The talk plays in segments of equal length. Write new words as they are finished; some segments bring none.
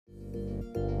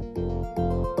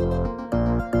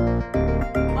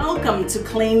Welcome to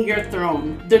Claim Your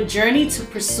Throne, the journey to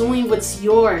pursuing what's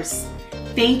yours.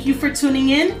 Thank you for tuning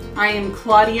in. I am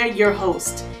Claudia, your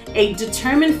host, a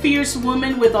determined, fierce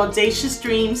woman with audacious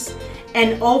dreams,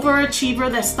 an overachiever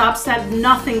that stops at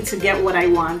nothing to get what I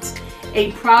want,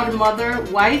 a proud mother,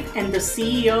 wife, and the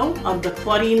CEO of the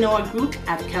Claudia Noah Group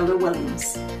at Keller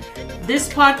Williams. This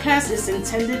podcast is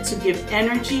intended to give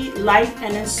energy, light,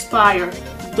 and inspire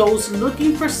those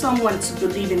looking for someone to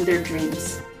believe in their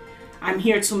dreams. I'm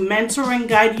here to mentor and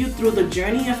guide you through the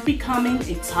journey of becoming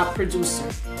a top producer.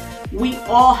 We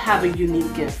all have a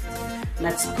unique gift.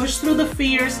 Let's push through the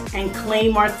fears and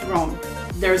claim our throne.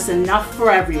 There's enough for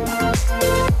everyone.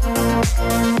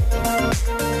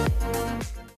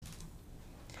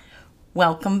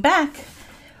 Welcome back.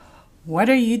 What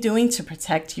are you doing to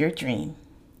protect your dream?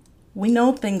 We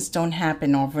know things don't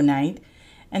happen overnight,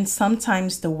 and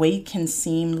sometimes the wait can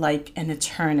seem like an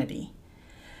eternity.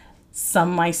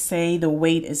 Some might say the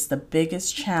wait is the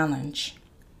biggest challenge.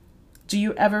 Do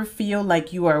you ever feel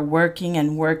like you are working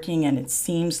and it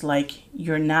seems like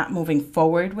you're not moving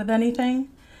forward with anything?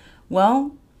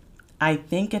 Well, I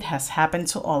think it has happened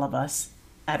to all of us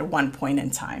at one point in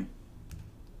time.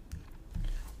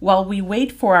 While we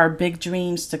wait for our big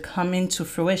dreams to come into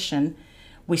fruition,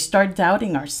 we start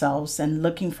doubting ourselves and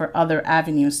looking for other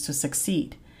avenues to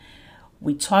succeed.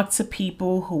 We talk to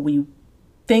people who we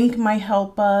think might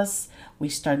help us. We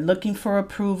start looking for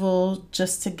approval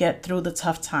just to get through the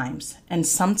tough times. And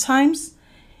sometimes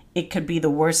it could be the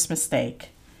worst mistake.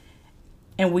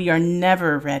 And we are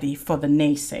never ready for the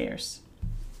naysayers.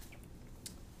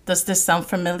 Does this sound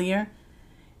familiar?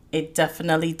 It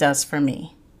definitely does for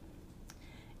me.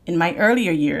 In my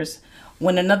earlier years,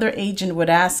 when another agent would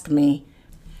ask me,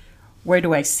 where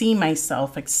do I see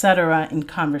myself, etc., in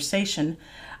conversation,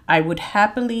 I would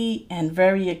happily and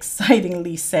very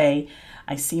excitingly say,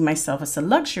 I see myself as a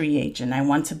luxury agent. I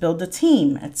want to build a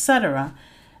team, etc.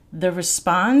 The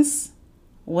response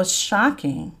was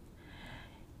shocking.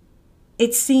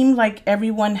 It seemed like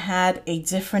everyone had a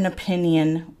different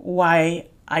opinion why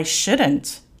I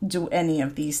shouldn't do any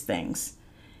of these things.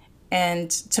 And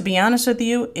to be honest with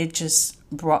you, it just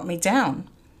brought me down.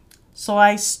 So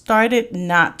I started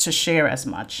not to share as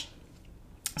much.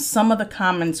 Some of the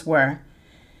comments were,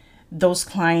 those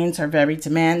clients are very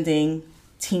demanding.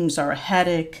 Teams are a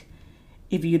headache.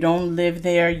 If you don't live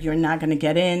there, you're not going to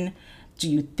get in. Do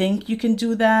you think you can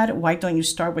do that? Why don't you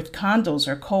start with condos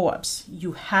or co-ops?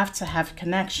 You have to have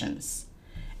connections.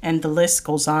 And the list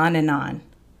goes on and on.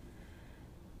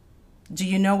 Do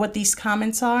you know what these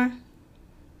comments are?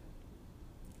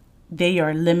 They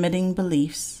are limiting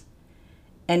beliefs.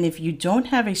 And if you don't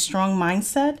have a strong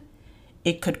mindset,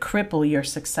 it could cripple your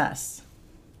success.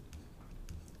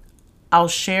 I'll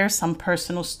share some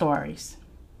personal stories.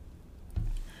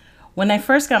 When I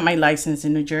first got my license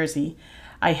in New Jersey,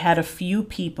 I had a few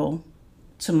people,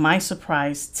 to my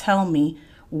surprise, tell me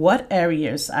what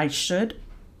areas I should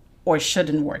or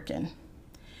shouldn't work in.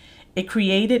 It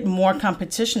created more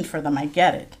competition for them, I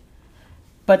get it.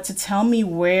 But to tell me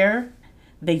where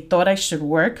they thought I should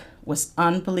work was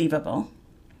unbelievable.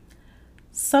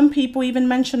 Some people even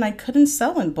mentioned I couldn't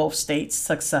sell in both states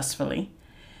successfully.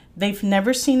 They've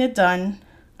never seen it done.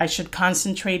 I should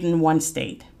concentrate in one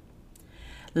state.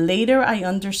 Later, I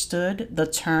understood the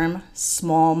term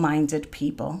small-minded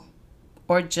people,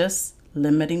 or just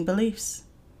limiting beliefs.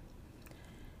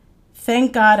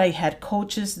 Thank God I had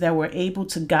coaches that were able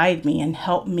to guide me and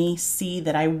help me see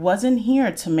that I wasn't here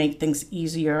to make things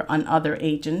easier on other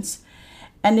agents.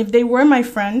 And if they were my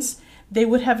friends, they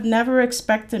would have never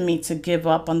expected me to give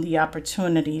up on the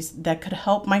opportunities that could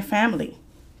help my family.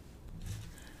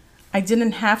 I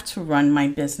didn't have to run my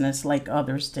business like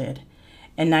others did,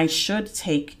 and I should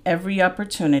take every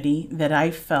opportunity that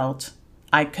I felt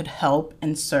I could help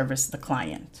and service the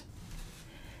client.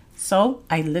 So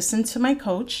I listened to my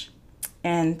coach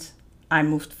and I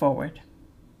moved forward.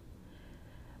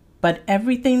 But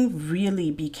everything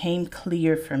really became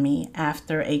clear for me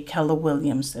after a Keller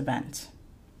Williams event.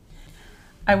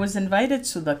 I was invited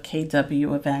to the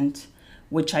KW event,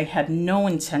 which I had no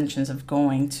intentions of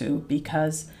going to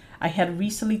because I had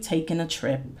recently taken a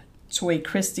trip to a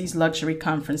Christie's luxury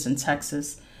conference in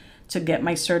Texas to get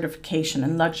my certification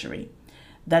in luxury.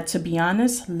 That, to be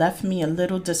honest, left me a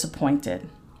little disappointed.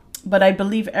 But I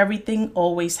believe everything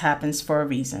always happens for a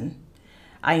reason.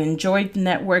 I enjoyed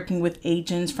networking with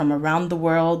agents from around the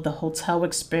world. The hotel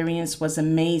experience was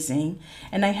amazing,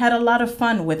 and I had a lot of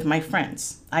fun with my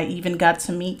friends. I even got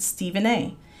to meet Stephen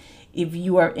A. If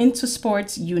you are into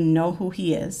sports, you know who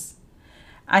he is.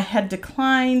 I had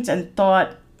declined and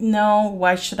thought, no,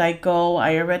 why should I go?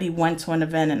 I already went to an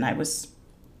event and I was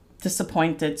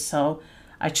disappointed, so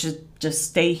I should just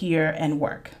stay here and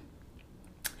work.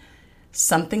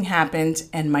 Something happened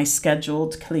and my schedule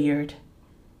cleared,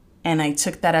 and I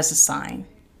took that as a sign.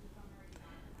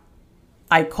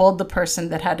 I called the person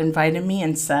that had invited me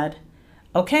and said,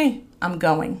 okay, I'm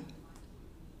going.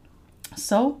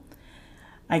 So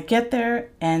I get there,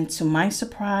 and to my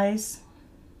surprise,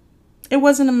 it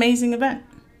was an amazing event.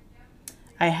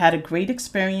 I had a great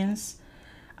experience.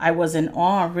 I was in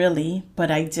awe, really, but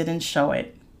I didn't show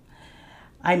it.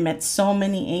 I met so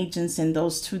many agents in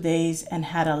those 2 days and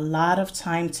had a lot of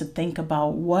time to think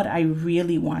about what I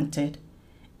really wanted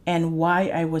and why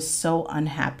I was so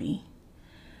unhappy.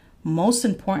 Most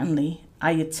importantly,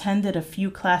 I attended a few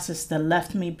classes that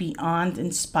left me beyond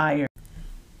inspired.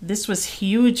 This was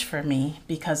huge for me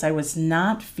because I was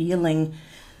not feeling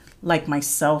like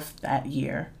myself that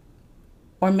year,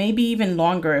 or maybe even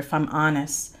longer if I'm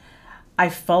honest. I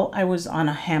felt I was on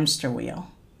a hamster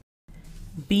wheel.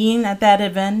 Being at that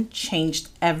event changed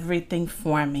everything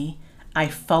for me. I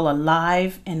felt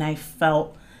alive and I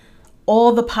felt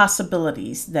all the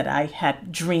possibilities that I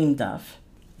had dreamed of.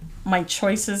 My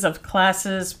choices of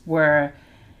classes were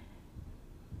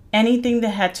anything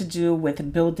that had to do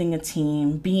with building a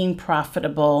team, being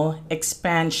profitable,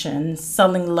 expansion,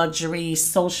 selling luxury,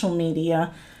 social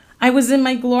media. I was in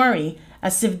my glory,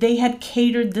 as if they had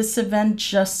catered this event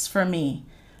just for me.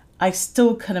 I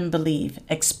still couldn't believe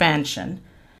expansion.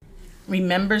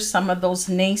 Remember some of those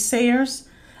naysayers?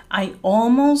 I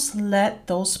almost let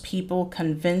those people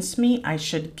convince me I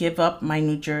should give up my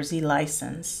New Jersey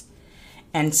license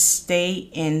and stay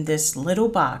in this little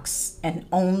box and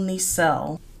only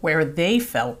sell where they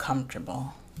felt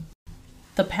comfortable.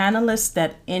 The panelists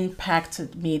that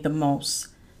impacted me the most: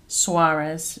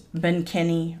 Suarez, Ben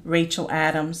Kinney, Rachel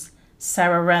Adams,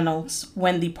 Sarah Reynolds,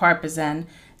 Wendy Parpizan,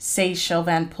 Seychelle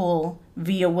Van Poel,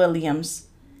 Via Williams,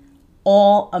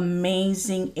 all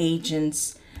amazing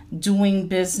agents doing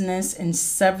business in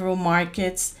several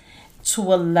markets to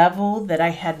a level that I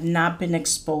had not been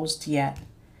exposed yet.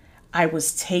 I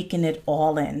was taking it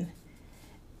all in,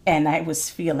 and I was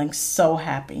feeling so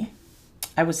happy.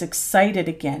 I was excited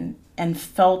again and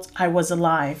felt I was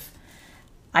alive.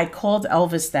 I called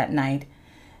Elvis that night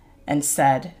and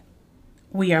said,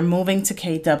 we are moving to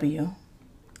KW.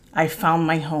 I found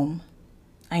my home.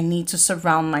 I need to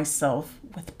surround myself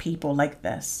with people like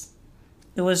this.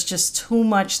 It was just too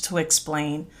much to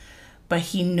explain, but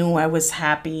he knew I was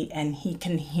happy and he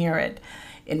can hear it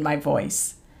in my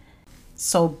voice.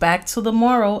 So back to the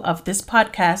moral of this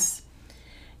podcast: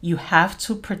 you have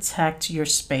to protect your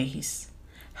space.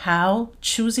 How?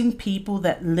 Choosing people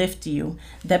that lift you,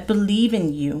 that believe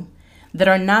in you, that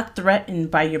are not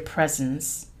threatened by your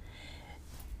presence.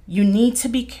 You need to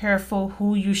be careful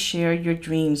who you share your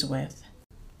dreams with.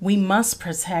 We must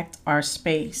protect our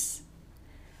space.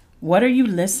 What are you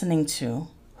listening to?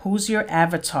 Who's your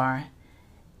avatar?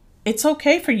 It's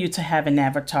okay for you to have an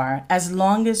avatar as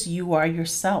long as you are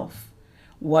yourself.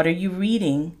 What are you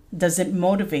reading? Does it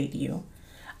motivate you?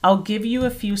 I'll give you a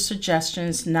few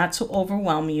suggestions not to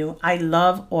overwhelm you. I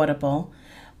love Audible,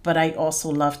 but I also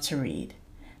love to read.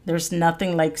 There's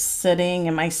nothing like sitting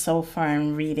in my sofa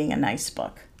and reading a nice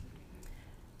book.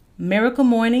 Miracle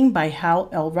Morning by Hal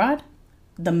Elrod,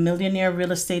 The Millionaire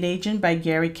Real Estate Agent by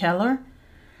Gary Keller,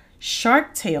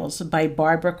 Shark Tales by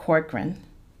Barbara Corcoran,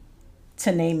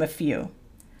 to name a few.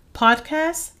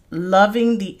 Podcasts: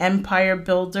 Loving the Empire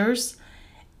Builders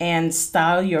and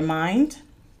Style Your Mind.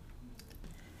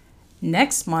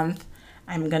 Next month,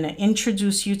 I'm going to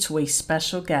introduce you to a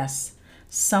special guest,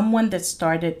 someone that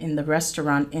started in the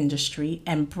restaurant industry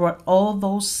and brought all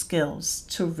those skills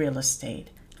to real estate.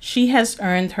 She has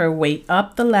earned her way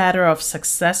up the ladder of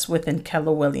success within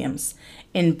Keller Williams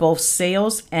in both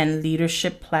sales and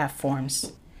leadership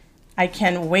platforms. I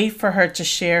can't wait for her to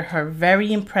share her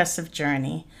very impressive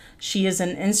journey. She is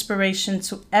an inspiration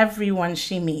to everyone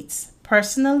she meets,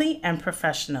 personally and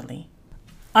professionally.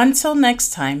 Until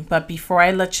next time, but before I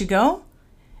let you go,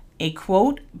 a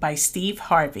quote by Steve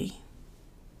Harvey.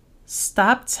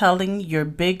 Stop telling your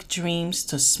big dreams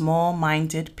to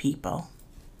small-minded people.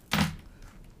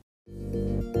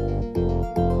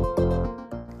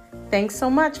 Thanks so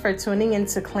much for tuning in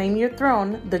to Claim Your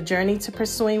Throne, the journey to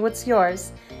pursuing what's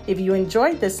yours. If you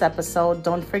enjoyed this episode,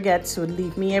 don't forget to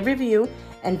leave me a review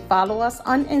and follow us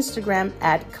on Instagram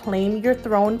at Claim Your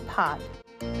Throne Pod.